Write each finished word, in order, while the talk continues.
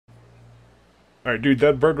Alright, dude,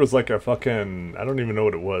 that bird was like a fucking... I don't even know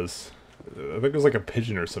what it was. I think it was like a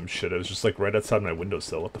pigeon or some shit. It was just like right outside my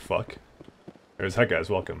windowsill. What the fuck? There's hi guys,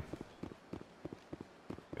 welcome.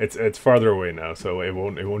 It's farther away now, so it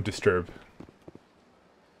won't disturb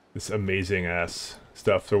this amazing ass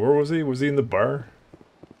stuff. So where was he? Was he in the bar?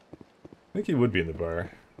 I think he would be in the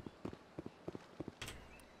bar.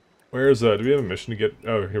 Where's do we have a mission to get?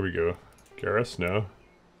 Oh, here we go. Garrus? No.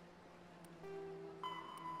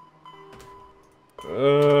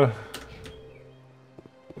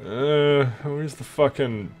 Where's the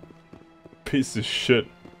fucking piece of shit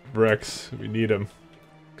Rex? We need him.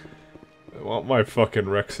 I want my fucking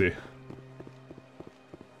Rexy.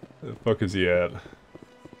 Where the fuck is he at?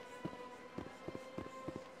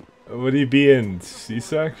 Would he be in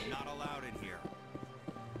CSEC? Not allowed in here.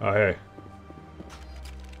 Oh, hey.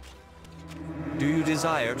 Do you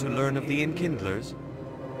desire to learn of the Enkindlers?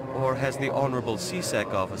 Or has the Honorable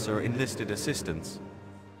CSEC officer enlisted assistance?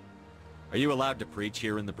 Are you allowed to preach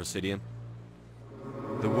here in the Presidium?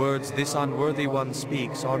 The words this unworthy one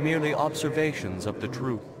speaks are merely observations of the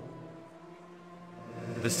truth.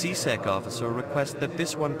 The CSEC officer requests that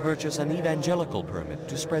this one purchase an evangelical permit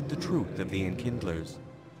to spread the truth of the Enkindlers.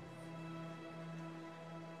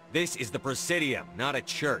 This is the Presidium, not a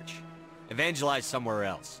church. Evangelize somewhere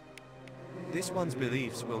else. This one's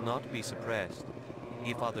beliefs will not be suppressed.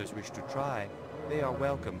 If others wish to try, they are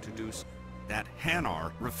welcome to do so. That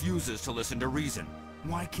Hanar refuses to listen to reason.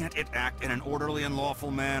 Why can't it act in an orderly and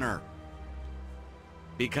lawful manner?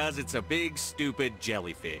 Because it's a big, stupid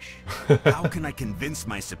jellyfish. How can I convince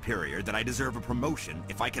my superior that I deserve a promotion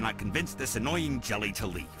if I cannot convince this annoying jelly to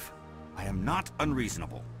leave? I am not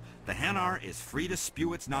unreasonable. The Hanar is free to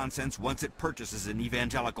spew its nonsense once it purchases an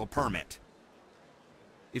evangelical permit.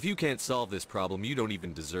 If you can't solve this problem, you don't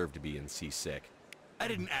even deserve to be in CSEC. I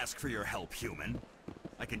didn't ask for your help, human.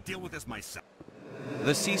 I can deal with this myself.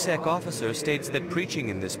 The CSEC officer states that preaching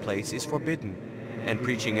in this place is forbidden, and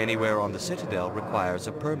preaching anywhere on the Citadel requires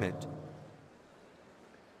a permit.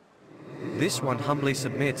 This one humbly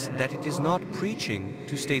submits that it is not preaching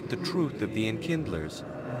to state the truth of the Enkindlers,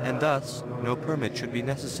 and thus no permit should be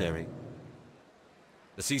necessary.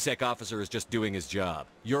 The CSEC officer is just doing his job.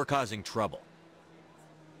 You're causing trouble.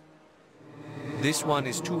 This one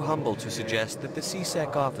is too humble to suggest that the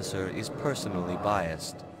CSEC officer is personally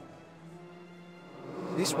biased.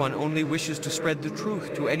 This one only wishes to spread the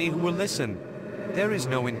truth to any who will listen. There is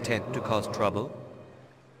no intent to cause trouble.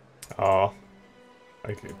 Oh.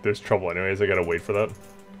 There's trouble anyways, I gotta wait for that.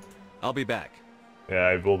 I'll be back. Yeah,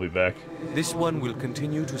 I will be back. This one will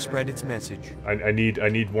continue to spread its message. I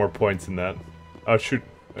need more points in that. Oh shoot,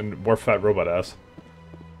 and more fat robot ass.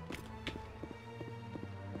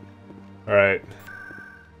 Alright.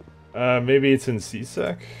 Maybe it's in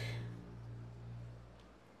CSEC?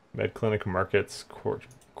 Med Clinic Markets,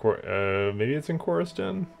 maybe it's in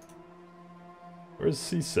Coruscant? Where's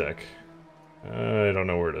CSEC? I don't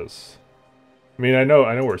know where it is. I mean, I know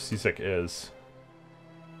where CSEC is.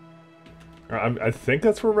 I think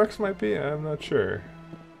that's where Rex might be, I'm not sure.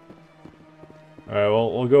 Alright,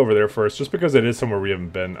 well, we'll go over there first, just because it is somewhere we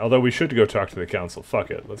haven't been. Although we should go talk to the council.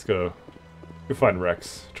 Fuck it, let's go. Go find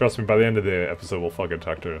Rex. Trust me, by the end of the episode, we'll fucking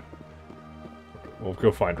talk to... We'll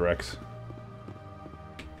go find Rex.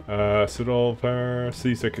 Citadel Power...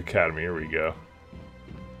 CSEC Academy, here we go.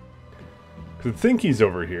 Because I think he's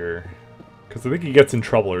over here. Because I think he gets in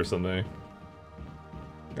trouble or something.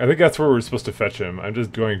 I think that's where we're supposed to fetch him. I'm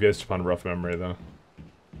just going based upon rough memory, though.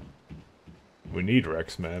 We need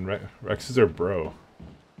Rex, man. Rex is our bro.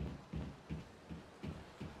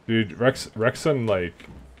 Dude, Rex and, like...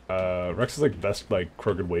 Rex is, like, best, like,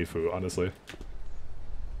 crooked waifu, honestly.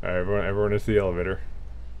 Alright, everyone into the elevator.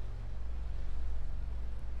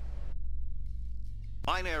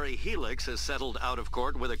 Binary Helix has settled out of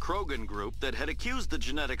court with a Krogan group that had accused the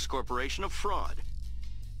Genetics Corporation of fraud.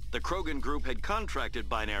 The Krogan group had contracted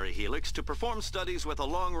Binary Helix to perform studies with a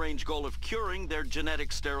long-range goal of curing their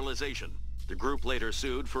genetic sterilization. The group later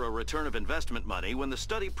sued for a return of investment money when the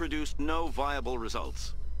study produced no viable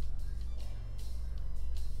results.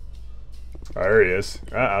 There he is.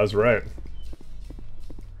 I was right.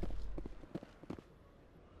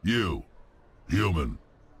 You, human.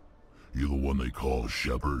 You the one they call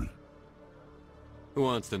Shepard? Who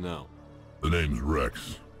wants to know? The name's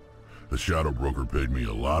Rex. The Shadow Broker paid me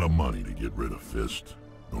a lot of money to get rid of Fist.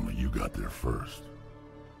 Only you got there first.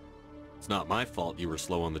 It's not my fault you were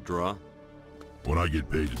slow on the draw. When I get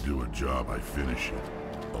paid to do a job, I finish it.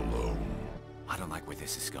 Alone. I don't like where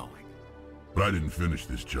this is going. But I didn't finish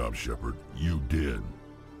this job, Shepard. You did.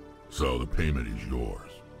 So the payment is yours.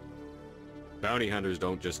 Bounty hunters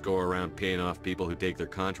don't just go around paying off people who take their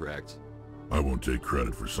contracts. I won't take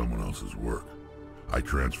credit for someone else's work. I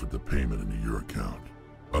transferred the payment into your account.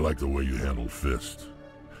 I like the way you handled Fist.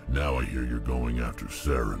 Now I hear you're going after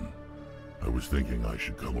Saren. I was thinking I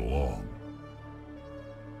should come along.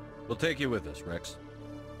 We'll take you with us, Rex.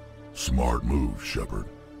 Smart move, Shepard.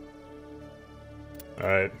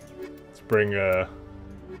 Alright. Let's bring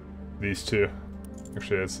these two.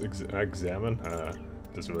 Actually, let's examine.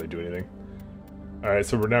 Doesn't really do anything. Alright,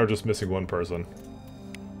 so we're now just missing one person.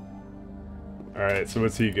 Alright, so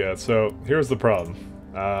what's he got? So, here's the problem.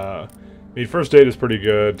 I mean, first aid is pretty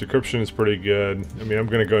good, decryption is pretty good. I mean, I'm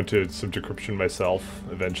gonna go into some decryption myself,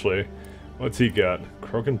 eventually. What's he got?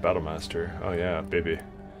 Krogan Battlemaster. Oh yeah, baby.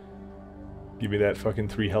 Give me that fucking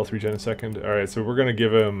 3 health regen a second. Alright, so we're gonna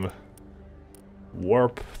give him...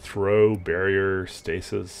 Warp, Throw, Barrier,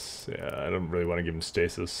 Stasis. Yeah, I don't really want to give him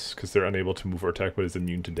Stasis, because they're unable to move or attack, but is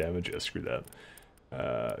immune to damage. Yeah, screw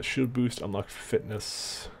that. Shield Boost, Unlock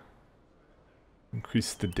Fitness.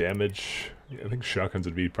 Increase the damage. Yeah, I think shotguns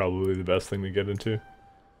would be probably the best thing to get into.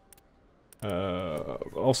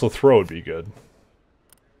 Also, throw would be good.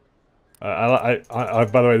 By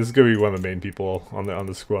the way, this is gonna be one of the main people on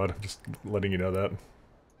the squad. I'm just letting you know that.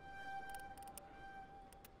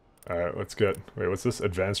 All right, let's get. Wait, what's this?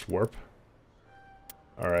 Advanced warp.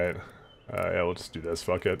 All right. Yeah, we'll just do this.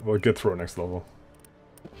 Fuck it. We'll get throw next level.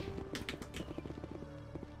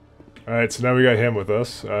 Alright, so now we got him with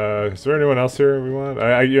us. Is there anyone else here we want?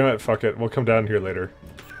 You know what, fuck it. We'll come down here later.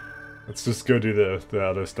 Let's just go do the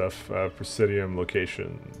other stuff. Presidium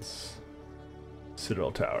locations.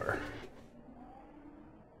 Citadel Tower.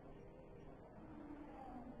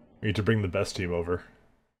 We need to bring the best team over.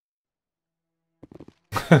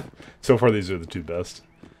 So far, these are the 2 best.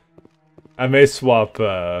 I may swap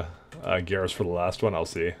Garrus for the last one, I'll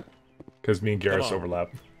see. Because me and Garrus overlap.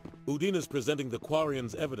 Udine is presenting the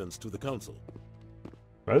Quarians' evidence to the Council.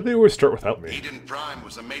 Why do they always start without me? Eden Prime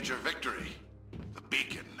was a major victory. The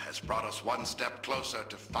beacon has brought us one step closer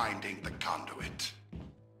to finding the conduit.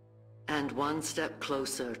 And one step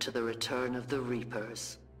closer to the return of the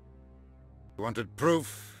Reapers. Wanted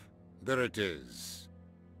proof? There it is.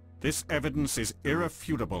 This evidence is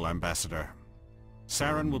irrefutable, Ambassador.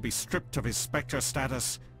 Saren will be stripped of his Spectre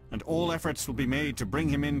status, and all efforts will be made to bring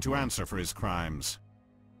him in to answer for his crimes.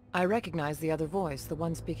 I recognize the other voice, the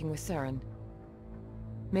one speaking with Saren.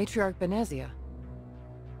 Matriarch Benezia.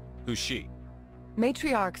 Who's she?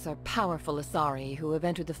 Matriarchs are powerful Asari who have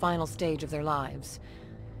entered the final stage of their lives.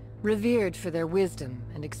 Revered for their wisdom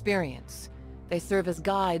and experience, they serve as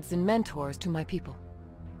guides and mentors to my people.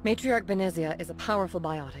 Matriarch Benezia is a powerful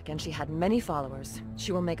biotic, and she had many followers.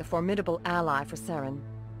 She will make a formidable ally for Saren.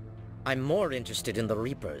 I'm more interested in the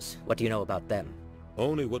Reapers. What do you know about them?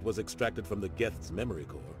 Only what was extracted from the Geth's memory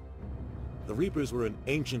core. The Reapers were an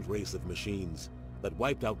ancient race of machines that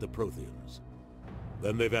wiped out the Protheans.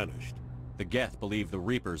 Then they vanished. The Geth believe the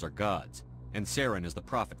Reapers are gods, and Saren is the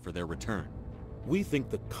prophet for their return. We think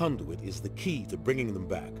the conduit is the key to bringing them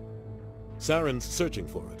back. Saren's searching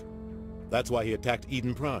for it. That's why he attacked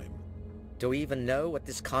Eden Prime. Do we even know what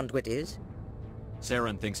this conduit is?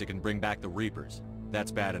 Saren thinks it can bring back the Reapers.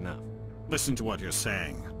 That's bad enough. Listen to what you're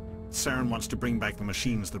saying. Saren wants to bring back the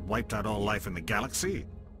machines that wiped out all life in the galaxy?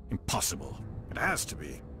 Impossible. It has to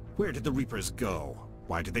be. Where did the Reapers go?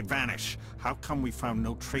 Why did they vanish? How come we found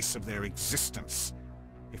no trace of their existence?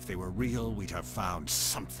 If they were real, we'd have found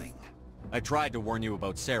something. I tried to warn you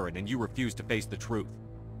about Saren, and you refused to face the truth.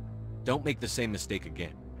 Don't make the same mistake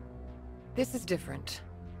again. This is different.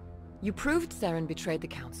 You proved Saren betrayed the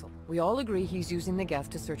Council. We all agree he's using the Geth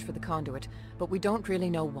to search for the conduit, but we don't really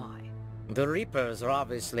know why. The Reapers are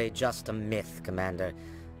obviously just a myth, Commander.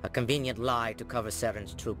 A convenient lie to cover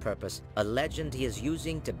Saren's true purpose. A legend he is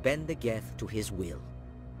using to bend the Geth to his will.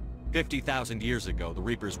 50,000 years ago, the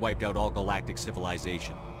Reapers wiped out all galactic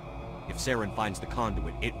civilization. If Saren finds the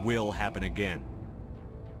conduit, it will happen again.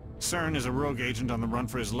 Saren is a rogue agent on the run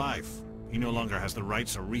for his life. He no longer has the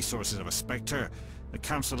rights or resources of a Spectre. The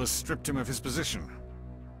Council has stripped him of his position.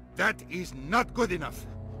 That is not good enough.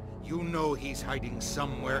 You know he's hiding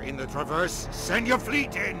somewhere in the Traverse. Send your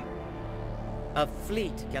fleet in! A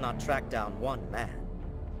fleet cannot track down one man.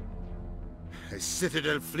 A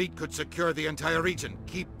Citadel fleet could secure the entire region.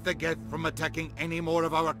 Keep the Geth from attacking any more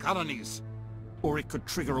of our colonies. Or it could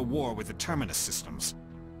trigger a war with the Terminus systems.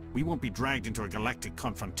 We won't be dragged into a galactic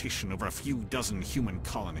confrontation over a few dozen human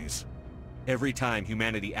colonies. Every time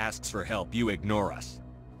humanity asks for help, you ignore us.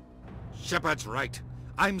 Shepard's right.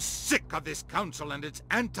 I'm sick of this council and its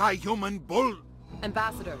anti-human bull...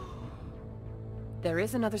 Ambassador, there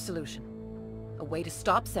is another solution. A way to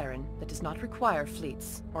stop Saren that does not require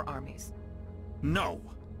fleets or armies. No!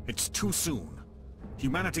 It's too soon.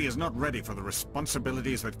 Humanity is not ready for the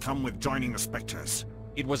responsibilities that come with joining the Spectres.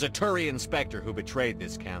 It was a Turian Spectre who betrayed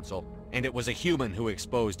this council, and it was a human who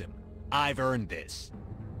exposed him. I've earned this.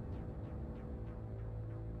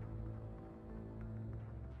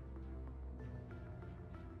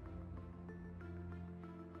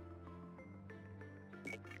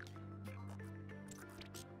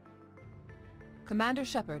 Commander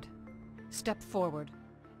Shepard, step forward.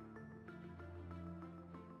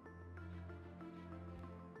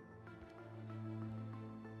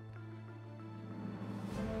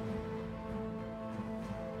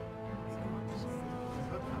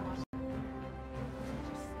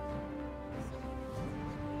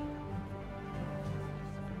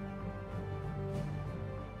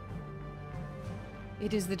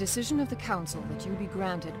 It is the decision of the Council that you be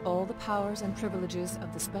granted all the powers and privileges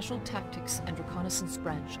of the Special Tactics and Reconnaissance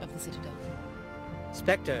Branch of the Citadel.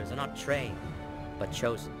 Spectres are not trained, but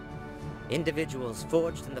chosen. Individuals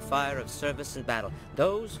forged in the fire of service and battle,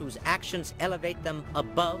 those whose actions elevate them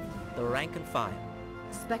above the rank and file.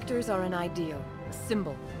 Spectres are an ideal, a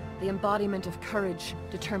symbol, the embodiment of courage,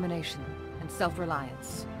 determination, and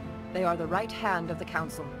self-reliance. They are the right hand of the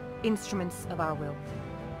Council, instruments of our will.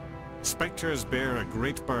 Spectres bear a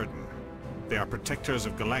great burden. They are protectors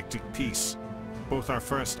of galactic peace, both our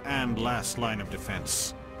first and last line of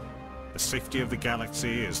defense. The safety of the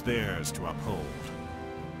galaxy is theirs to uphold.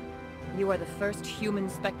 You are the first human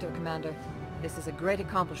Spectre, Commander. This is a great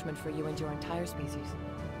accomplishment for you and your entire species.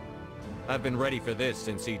 I've been ready for this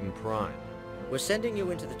since Eden Prime. We're sending you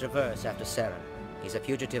into the Traverse after Saren. He's a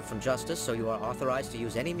fugitive from justice, so you are authorized to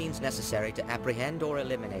use any means necessary to apprehend or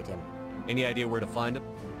eliminate him. Any idea where to find him?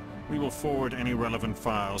 We will forward any relevant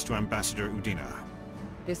files to Ambassador Udina.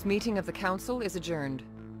 This meeting of the Council is adjourned.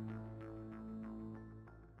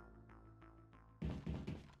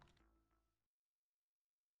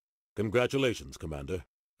 Congratulations, Commander.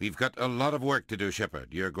 We've got a lot of work to do,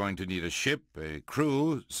 Shepard. You're going to need a ship, a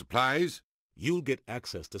crew, supplies. You'll get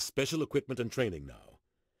access to special equipment and training now.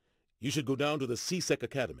 You should go down to the C-Sec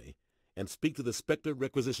Academy and speak to the Spectre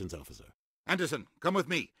Requisitions Officer. Anderson, come with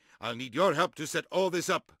me. I'll need your help to set all this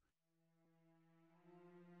up.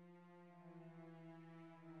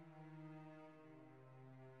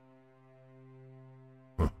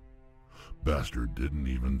 Bastard didn't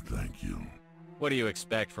even thank you. What do you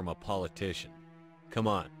expect from a politician? Come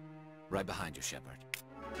on. Right behind you, Shepard.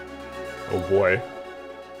 Oh boy.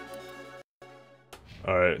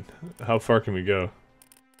 Alright, how far can we go?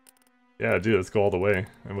 Yeah, dude, let's go all the way.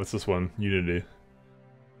 And what's this one? Unity.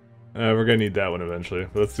 We're gonna need that one eventually,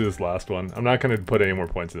 but let's do this last one. I'm not gonna put any more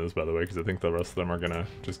points in this, by the way, because I think the rest of them are gonna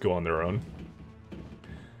just go on their own.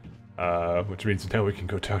 Which means now we can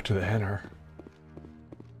go talk to the Hanar.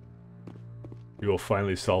 We will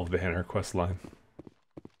finally solve the Hanar quest line.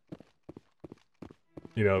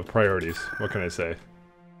 You know, priorities. What can I say?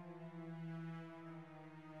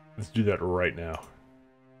 Let's do that right now.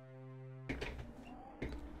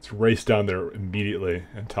 Let's race down there immediately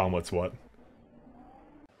and tell them what's what.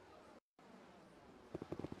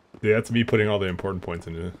 Yeah, that's me putting all the important points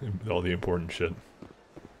into all the important shit.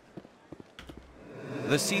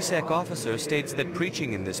 The C-Sec officer states that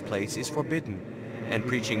preaching in this place is forbidden, and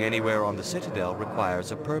preaching anywhere on the Citadel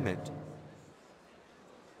requires a permit.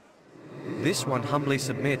 This one humbly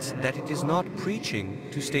submits that it is not preaching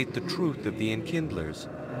to state the truth of the Enkindlers,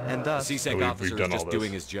 and thus The C-Sec officer is just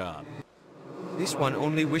doing his job. This one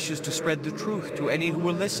only wishes to spread the truth to any who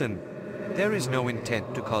will listen. There is no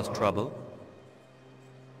intent to cause trouble.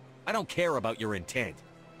 I don't care about your intent.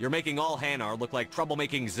 You're making all Hanar look like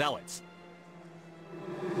troublemaking zealots.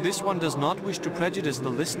 This one does not wish to prejudice the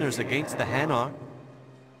listeners against the Hanar.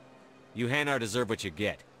 You Hanar deserve what you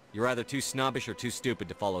get. You're either too snobbish or too stupid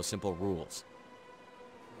to follow simple rules.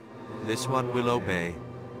 This one will obey.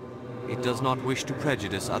 It does not wish to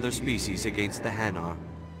prejudice other species against the Hanar.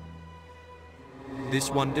 This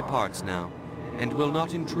one departs now, and will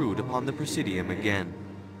not intrude upon the Presidium again.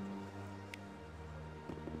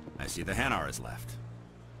 I see the Hanar is left.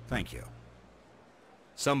 Thank you.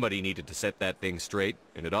 Somebody needed to set that thing straight,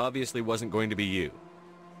 and it obviously wasn't going to be you.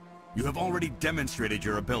 You have already demonstrated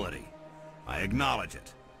your ability. I acknowledge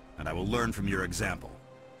it, and I will learn from your example.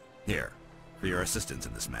 Here, for your assistance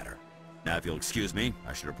in this matter. Now, if you'll excuse me,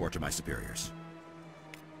 I should report to my superiors.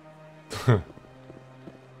 Good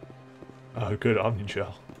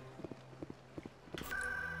Omnigel.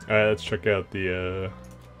 Alright, let's check out the,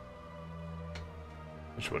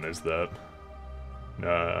 which one is that?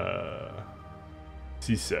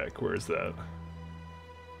 C-Sec, where is that?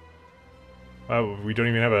 Wow, we don't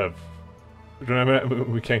even have a...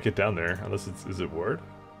 we can't get down there, unless it's... is it Ward?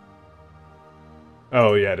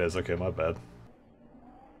 Oh, yeah, it is. Okay, my bad.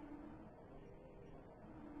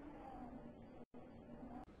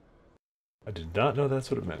 I did not know that's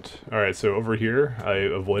what it meant. Alright, so over here, I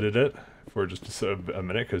avoided it for just a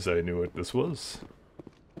minute because I knew what this was.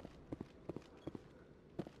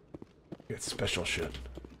 It's special shit.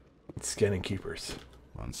 It's scanning keepers.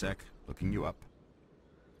 One sec, looking you up.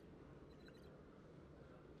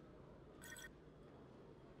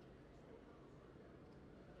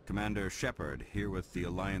 Commander Shepard, here with the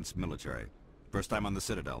Alliance military. First time on the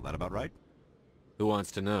Citadel, that about right? Who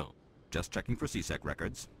wants to know? Just checking for CSEC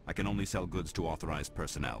records. I can only sell goods to authorized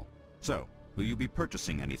personnel. So, will you be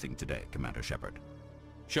purchasing anything today, Commander Shepard?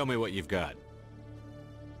 Show me what you've got.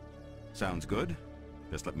 Sounds good.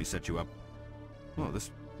 Just let me set you up. Oh,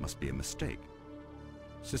 this must be a mistake.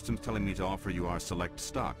 System's telling me to offer you our select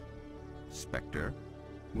stock. Spectre?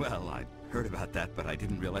 Well, I heard about that, but I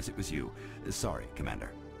didn't realize it was you. Sorry,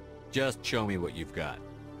 Commander. Just show me what you've got.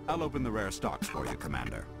 I'll open the rare stocks for you,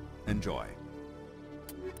 Commander. Enjoy.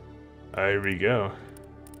 There we go.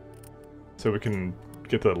 So we can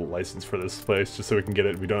get the license for this place, just so we can get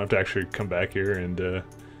it. We don't have to actually come back here and,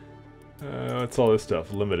 what's all this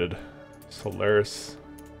stuff? Limited. Solaris.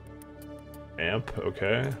 Amp,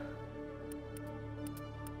 okay.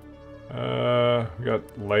 We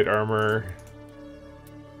got light armor.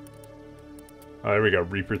 Oh, there we go,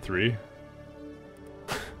 Reaper 3.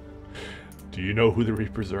 Do you know who the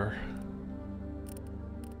Reapers are?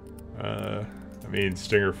 I mean,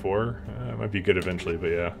 Stinger 4. Might be good eventually, but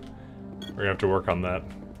yeah. We're gonna have to work on that.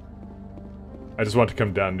 I just want to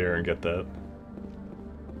come down there and get that.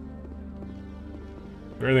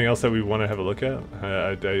 Is there anything else that we want to have a look at?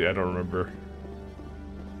 I don't remember.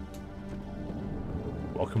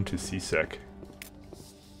 Welcome to CSEC.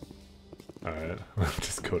 Alright,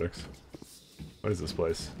 just Codex. What is this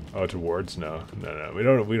place? Oh, it's awards? No, we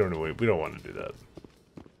don't want to do that.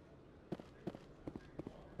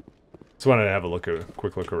 Just wanted to have a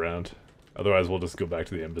quick look around. Otherwise, we'll just go back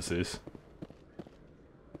to the embassies.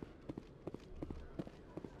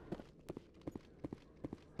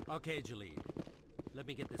 Okay, Jalid. Let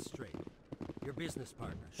me get this straight. Your business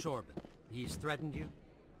partner, Shorban, he's threatened you?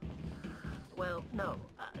 Well, no,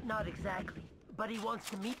 not exactly. But he wants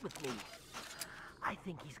to meet with me. I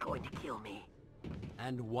think he's going to kill me.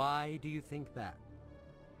 And why do you think that?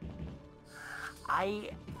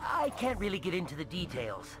 I can't really get into the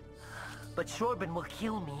details. But Shorban will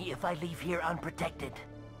kill me if I leave here unprotected.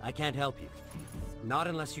 I can't help you. Not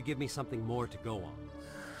unless you give me something more to go on.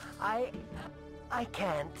 I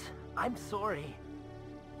can't. I'm sorry.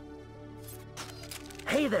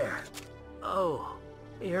 Hey there! Oh,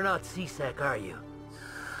 you're not CSEC, are you?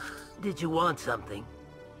 Did you want something?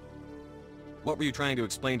 What were you trying to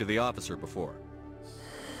explain to the officer before?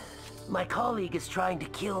 My colleague is trying to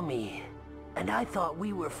kill me, and I thought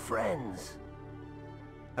we were friends.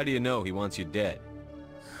 How do you know he wants you dead?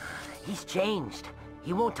 He's changed.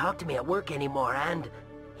 He won't talk to me at work anymore, and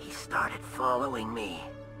he started following me.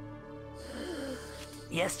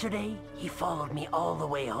 Yesterday, he followed me all the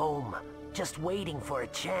way home, just waiting for a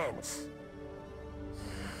chance.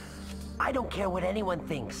 I don't care what anyone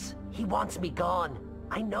thinks. He wants me gone.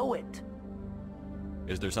 I know it.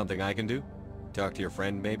 Is there something I can do? Talk to your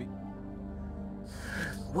friend, maybe?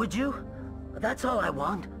 Would you? That's all I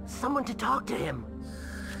want. Someone to talk to him.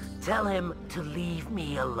 Tell him to leave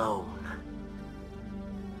me alone.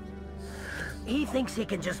 He thinks he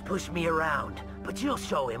can just push me around, but you'll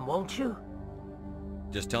show him, won't you?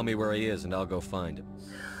 Just tell me where he is and I'll go find him.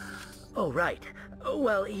 Oh, right.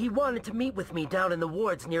 Well, he wanted to meet with me down in the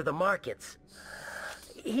wards near the markets.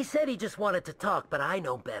 He said he just wanted to talk, but I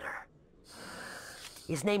know better.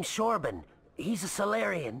 His name's Shorban. He's a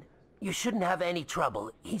Solarian. You shouldn't have any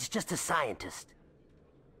trouble. He's just a scientist.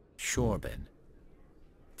 Shorban?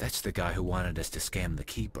 That's the guy who wanted us to scam the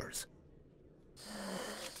Keepers.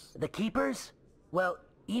 The Keepers? Well,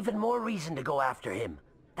 even more reason to go after him.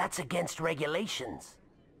 That's against regulations.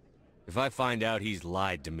 If I find out he's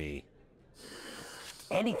lied to me...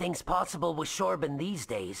 Anything's possible with Shorban these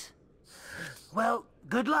days. Well,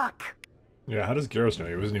 good luck. Yeah, how does Garrus know?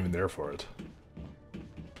 He wasn't even there for it.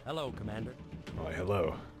 Hello, Commander. Oh,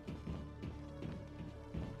 hello.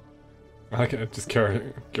 I can just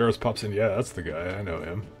Garrus pops in. Yeah, that's the guy. I know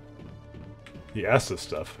him. He asked us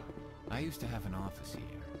stuff. I used to have an office here.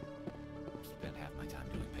 Spent half my time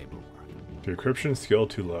doing paperwork. Decryption skill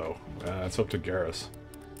too low. It's up to Garrus.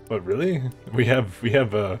 But really? We have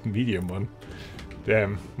a medium one.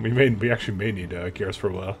 Damn, we actually may need Garrus for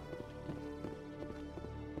a while.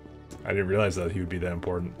 I didn't realize that he would be that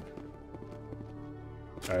important.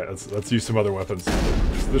 Alright, let's use some other weapons.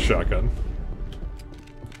 This is the shotgun.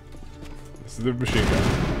 This is the machine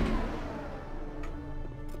gun.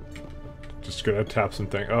 Just gonna tap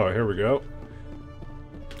something. Oh, here we go.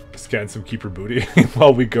 scan some keeper booty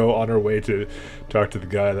while we go on our way to talk to the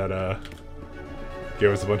guy that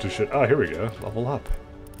gave us a bunch of shit. Oh, here we go. Level up.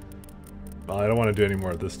 Well, I don't want to do any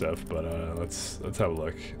more of this stuff, but let's have a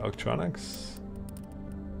look. Electronics.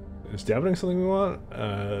 Is dabbling something we want?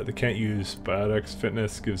 They can't use biotics.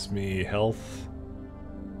 Fitness gives me health.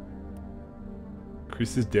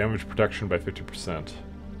 Increases damage protection by 50%.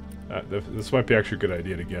 This might be actually a good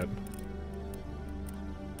idea to get.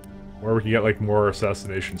 Or we can get like more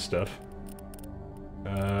assassination stuff.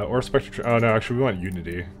 Or Spectre. Oh no, actually we want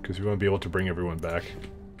Unity, because we want to be able to bring everyone back.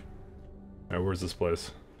 Alright, where's this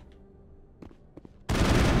place?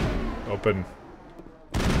 Open.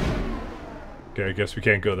 Okay, I guess we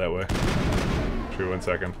can't go that way. Actually, 1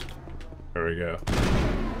 second. There we go.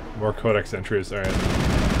 More codex entries, alright.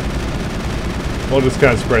 We'll just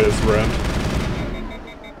kind of spray this around.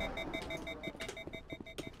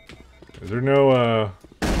 Is there no,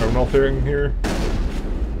 terminal thing here?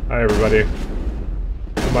 Hi, everybody.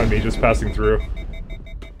 Don't mind me just passing through.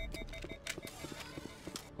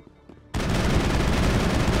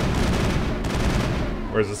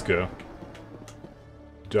 Where does this go?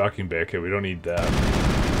 Docking bay. Okay, we don't need that.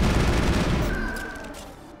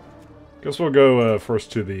 Guess we'll go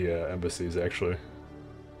first to the embassies, actually.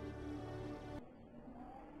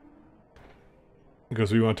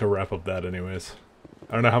 Because we want to wrap up that anyways.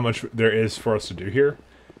 I don't know how much there is for us to do here.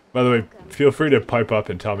 By the way, feel free to pipe up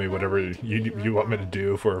and tell me whatever you want me to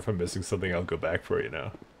do, for if I'm missing something, I'll go back for, you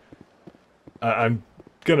know. I'm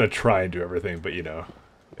gonna try and do everything, but you know,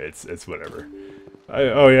 it's whatever.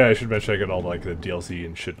 Oh yeah, I should mention I got all like the DLC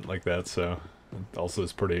and shit like that, so it also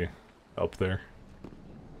is pretty up there.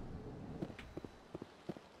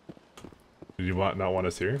 Did you not want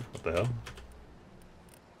us here? What the hell?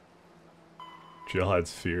 Jailhide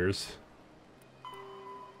spheres.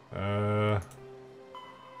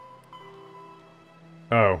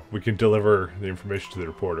 Oh, we can deliver the information to the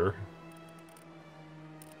reporter.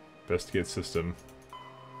 Investigate system.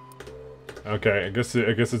 Okay, I guess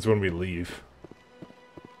it's when we leave.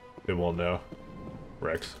 Then we'll know.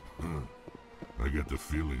 Rex. I get the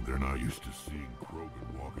feeling they're not used to seeing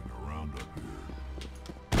Krogan walking around up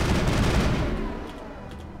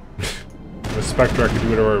here. The Spectre, I can do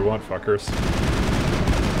whatever I want, fuckers.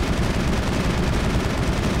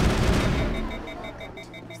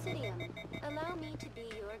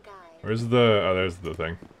 Where's the... oh, there's the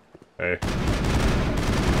thing. Hey.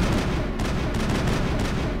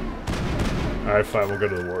 Alright, fine, we'll go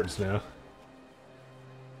to the wards now.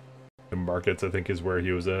 The markets, I think, is where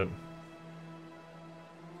he was at.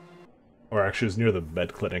 Or actually, it's near the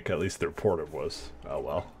med clinic, at least the reporter was. Oh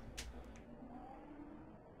well.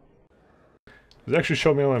 Does it actually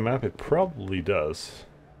show me on my map? It probably does.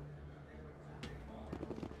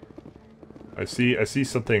 I see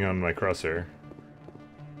something on my crosshair.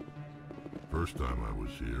 First time I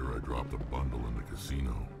was here, I dropped a bundle in the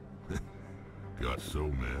casino. Got so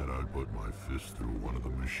mad I put my fist through one of the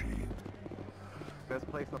machines. Best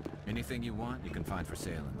place. Anything you want, you can find for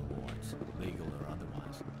sale in the wards, legal or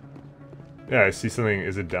otherwise. Yeah, I see something.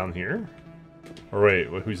 Is it down here? Or wait,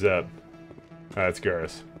 who's that? Ah, it's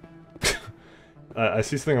Garrus. I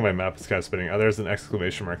see something on my map. It's kind of spinning. Oh, there's an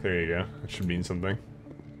exclamation mark. There you go. That should mean something.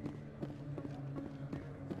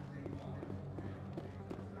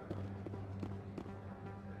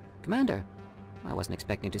 Commander, I wasn't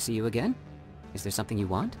expecting to see you again. Is there something you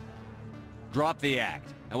want? Drop the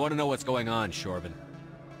act. I want to know what's going on, Shorben.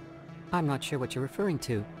 I'm not sure what you're referring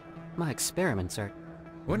to. My experiments are...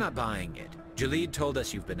 We're not buying it. Jalid told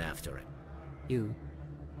us you've been after him. You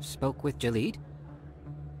spoke with Jalid?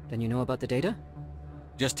 Then you know about the data?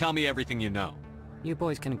 Just tell me everything you know. You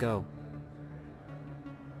boys can go.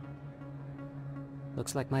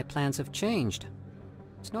 Looks like my plans have changed.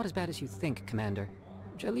 It's not as bad as you think, Commander.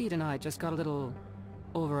 Jalid and I just got a little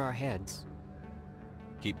over our heads.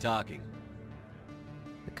 Keep talking.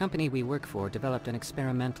 The company we work for developed an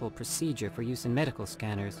experimental procedure for use in medical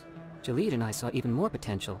scanners. Jalid and I saw even more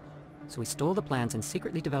potential, so we stole the plans and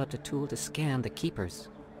secretly developed a tool to scan the Keepers.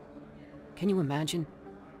 Can you imagine?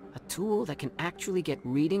 A tool that can actually get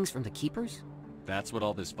readings from the Keepers? That's what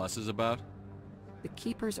all this fuss is about? The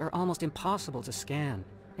Keepers are almost impossible to scan,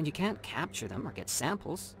 and you can't capture them or get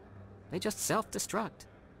samples. They just self-destruct.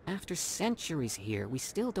 After centuries here, we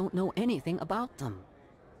still don't know anything about them.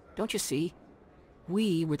 Don't you see?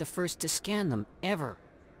 We were the first to scan them, ever.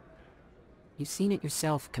 You've seen it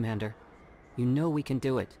yourself, Commander. You know we can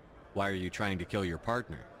do it. Why are you trying to kill your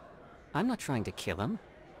partner? I'm not trying to kill him.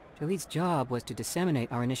 Jalid's job was to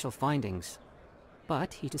disseminate our initial findings.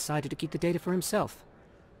 But he decided to keep the data for himself.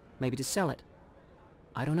 Maybe to sell it.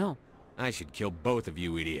 I don't know. I should kill both of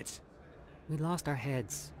you idiots. We lost our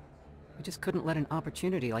heads. We just couldn't let an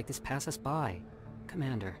opportunity like this pass us by.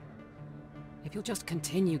 Commander, if you'll just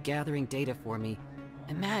continue gathering data for me,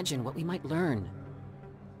 imagine what we might learn.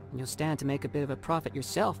 And you'll stand to make a bit of a profit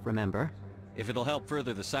yourself, remember? If it'll help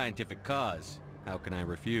further the scientific cause, how can I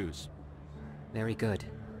refuse? Very good.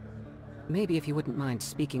 Maybe if you wouldn't mind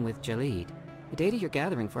speaking with Jalid. The data you're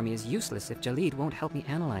gathering for me is useless if Jalid won't help me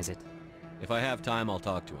analyze it. If I have time, I'll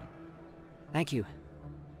talk to him. Thank you.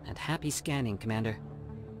 And happy scanning, Commander.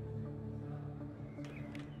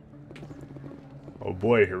 Oh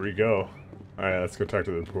boy, here we go. Alright, let's go talk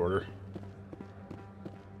to the reporter.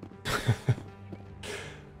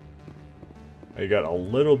 I got a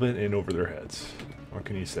little bit in over their heads. What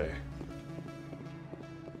can you say?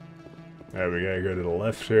 Alright, we gotta go to the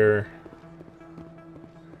left here.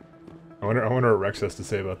 I wonder what Rex has to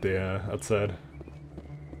say about the outside.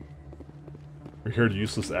 We heard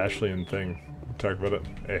useless Ashleyan thing. Talk about it.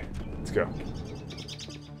 Hey, let's go.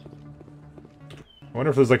 I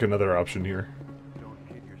wonder if there's like another option here.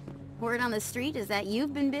 Word on the street is that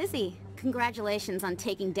you've been busy. Congratulations on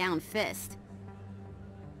taking down Fist.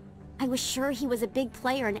 I was sure he was a big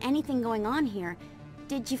player in anything going on here.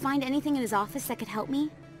 Did you find anything in his office that could help me?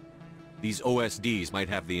 These OSDs might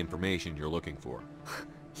have the information you're looking for.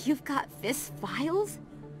 You've got Fist files?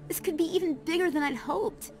 This could be even bigger than I'd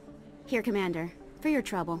hoped. Here, Commander, for your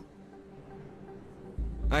trouble.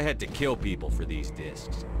 I had to kill people for these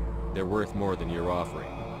discs. They're worth more than you're offering.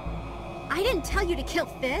 I didn't tell you to kill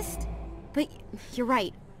Fist! But you're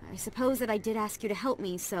right. I suppose that I did ask you to help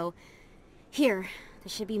me, so... Here,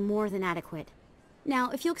 this should be more than adequate. Now,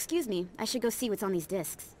 if you'll excuse me, I should go see what's on these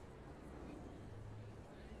discs.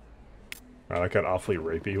 Wow, that got awfully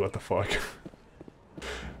rapey. What the fuck?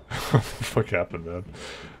 What the fuck happened, man?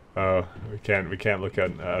 Oh, we can't look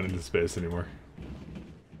out into space anymore.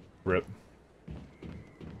 Rip.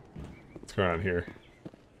 What's going on here?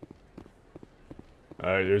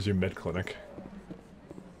 There's your med clinic.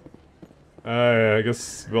 I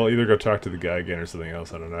guess we'll either go talk to the guy again or something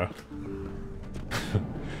else, I don't know.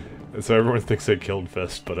 So everyone thinks I killed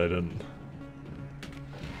Fist, but I didn't.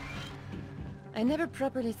 I never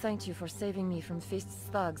properly thanked you for saving me from Fist's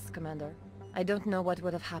thugs, Commander. I don't know what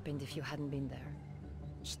would have happened if you hadn't been there.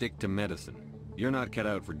 Stick to medicine. You're not cut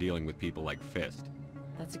out for dealing with people like Fist.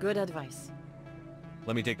 That's good advice.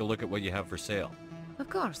 Let me take a look at what you have for sale. Of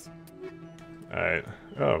course. Alright.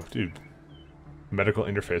 Oh, dude. Medical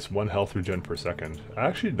interface, 1 health regen per second.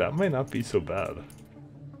 Actually, that might not be so bad.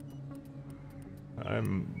 I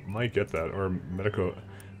might get that. Or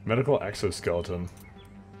medical exoskeleton.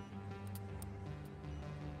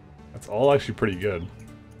 That's all actually pretty good.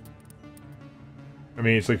 I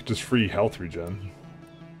mean, it's like just free health regen.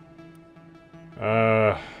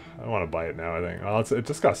 I don't want to buy it now, I think. Oh, it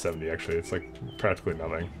just got 70, actually. It's like practically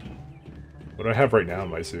nothing. What do I have right now in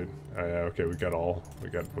my suit? Oh, yeah, okay, we got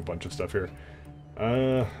a bunch of stuff here.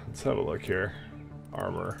 Let's have a look here.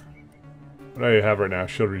 Armor. What do I have right now?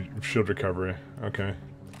 Shield recovery. Okay.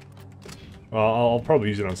 Well, I'll probably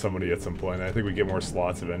use it on somebody at some point. I think we get more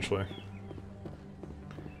slots eventually.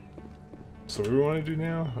 So what do we want to do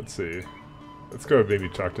now? Let's see. Let's go maybe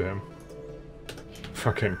talk to him.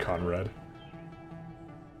 Fucking Conrad.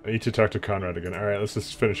 I need to talk to Conrad again. Alright, let's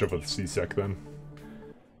just finish up with C-Sec then.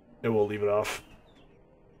 And we'll leave it off.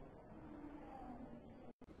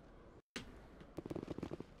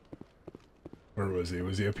 Where was he?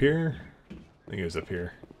 Was he up here? I think he was up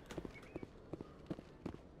here.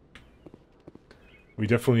 We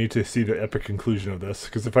definitely need to see the epic conclusion of this,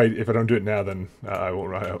 because if I don't do it now, then I won't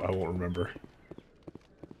remember.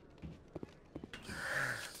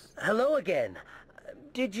 Hello again.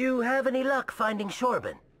 Did you have any luck finding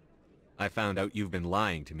Shorben? I found out you've been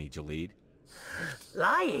lying to me, Jalid.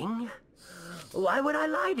 Lying? Why would I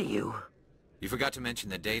lie to you? You forgot to mention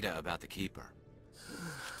the data about the Keeper.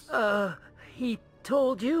 He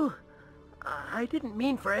told you? I didn't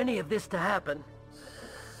mean for any of this to happen.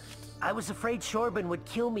 I was afraid Shorben would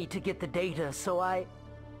kill me to get the data, so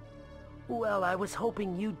well, I was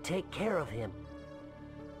hoping you'd take care of him.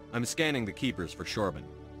 I'm scanning the Keepers for Shorben,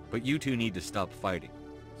 but you two need to stop fighting.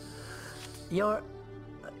 You're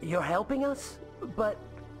helping us? But,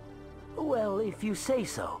 well, if you say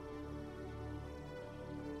so.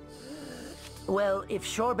 Well, if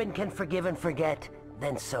Shorben can forgive and forget,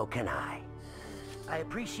 then so can I. I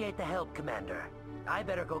appreciate the help, Commander. I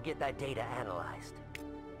better go get that data analyzed.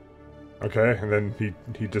 Okay, and then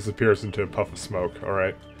he disappears into a puff of smoke.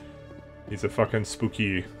 Alright. He's a fucking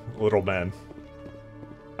spooky little man.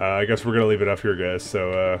 I guess we're gonna leave it up here, guys.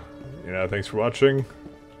 So, thanks for watching.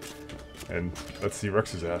 And let's see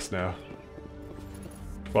Rex's ass now.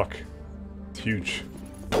 Fuck. It's huge.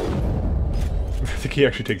 think he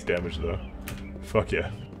actually takes damage though. Fuck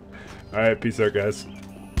yeah. Alright, peace out guys.